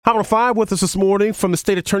Hot on 5 with us this morning from the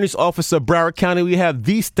State Attorney's Office of Broward County. We have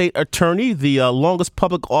the State Attorney, the longest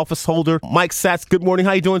public office holder, Mike Satz. Good morning.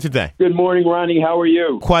 How are you doing today? Good morning, Ronnie. How are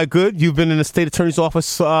you? Quite good. You've been in the State Attorney's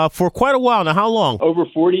Office for quite a while now. How long? Over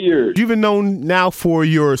 40 years. You've been known now for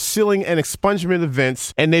your sealing and expungement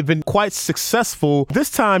events, and they've been quite successful. This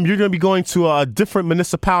time, you're going to be going to a different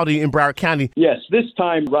municipality in Broward County. Yes, this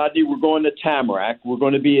time, Rodney, we're going to Tamarack. We're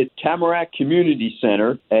going to be at Tamarack Community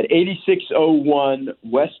Center at 8601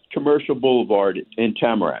 West Commercial Boulevard in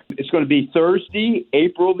Tamarack. It's going to be Thursday,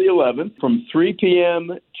 April the 11th from 3 p.m.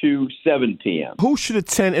 to 7 p.m. Who should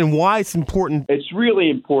attend and why it's important? It's really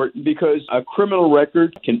important because a criminal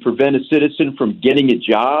record can prevent a citizen from getting a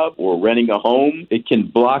job or renting a home. It can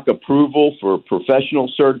block approval for professional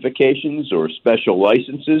certifications or special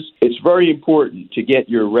licenses. It's very important to get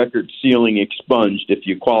your record sealing expunged if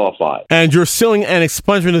you qualify. And your sealing and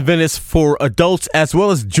expungement event is for adults as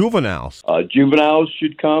well as juveniles. Juveniles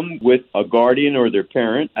should come with a guardian or their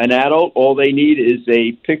parent. An adult, all they need is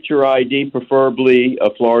a picture ID, preferably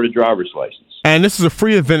a Florida driver's license. And this is a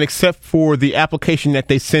free event except for the application that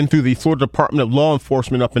they send through the Florida Department of Law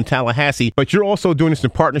Enforcement up in Tallahassee. But you're also doing this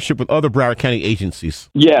in partnership with other Broward County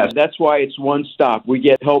agencies. Yes, that's why it's one stop. We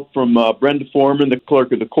get help from Brenda Foreman, the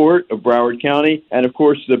clerk of the court of Broward County, and of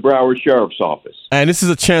course the Broward Sheriff's Office. And this is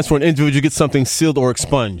a chance for an individual to get something sealed or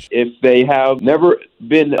expunged. If they have never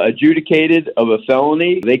been adjudicated of a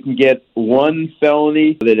felony, they can get one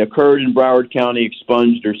felony that occurred in Broward County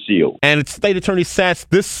expunged or sealed. And it's State Attorney Satz,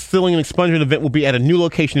 this sealing and expungement event will be at a new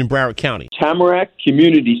location in Broward County. Tamarack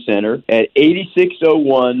Community Center at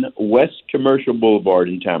 8601 West Commercial Boulevard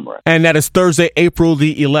in Tamarack. And that is Thursday, April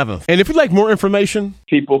the 11th. And if you'd like more information,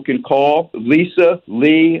 people can call Lisa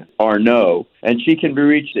Lee Arnaud, and she can be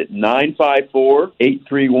reached at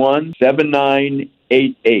 954-831-7988.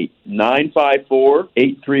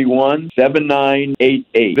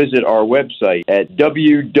 954-831-7988. Visit our website at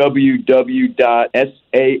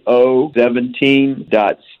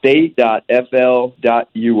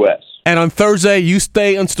www.sao17.state.fl.us. And on Thursday, you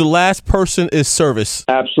stay until the last person is serviced.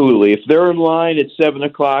 Absolutely. If they're in line at 7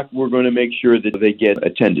 o'clock, we're going to make sure that they get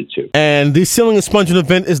attended to. And the sealing and expungement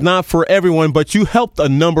event is not for everyone, but you helped a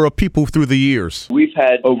number of people through the years. We've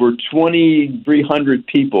had over 2,300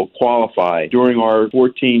 people qualify during our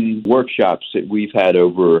 14 workshops that we've had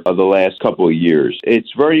over the last couple of years.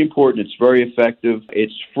 It's very important. It's very effective.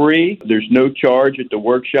 It's free. There's no charge at the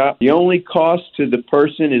workshop. The only cost to the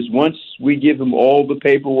person is once we give them all the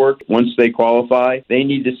paperwork, once they qualify, they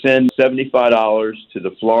need to send $75 to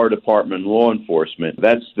the Florida Department of Law Enforcement.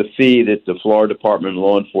 That's the fee that the Florida Department of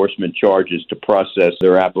Law Enforcement charges to process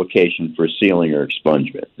their application for sealing or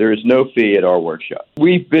expungement. There is no fee at our workshop.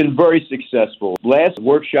 We've been very successful. Last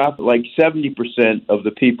workshop, like 70% of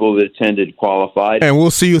the people that attended qualified. And we'll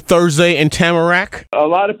see you Thursday in Tamarack. A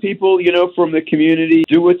lot of people, from the community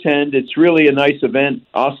do attend. It's really a nice event.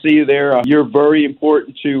 I'll see you there. You're very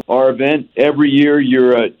important to our event. Every year,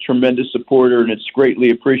 you're a tremendous supporter, and it's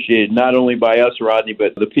greatly appreciated, not only by us, Rodney,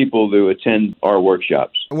 but the people who attend our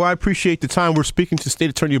workshops. Well, I appreciate the time. We're speaking to State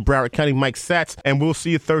Attorney of Broward County, Mike Satz, and we'll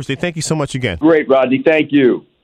see you Thursday. Thank you so much again. Great, Rodney. Thank you.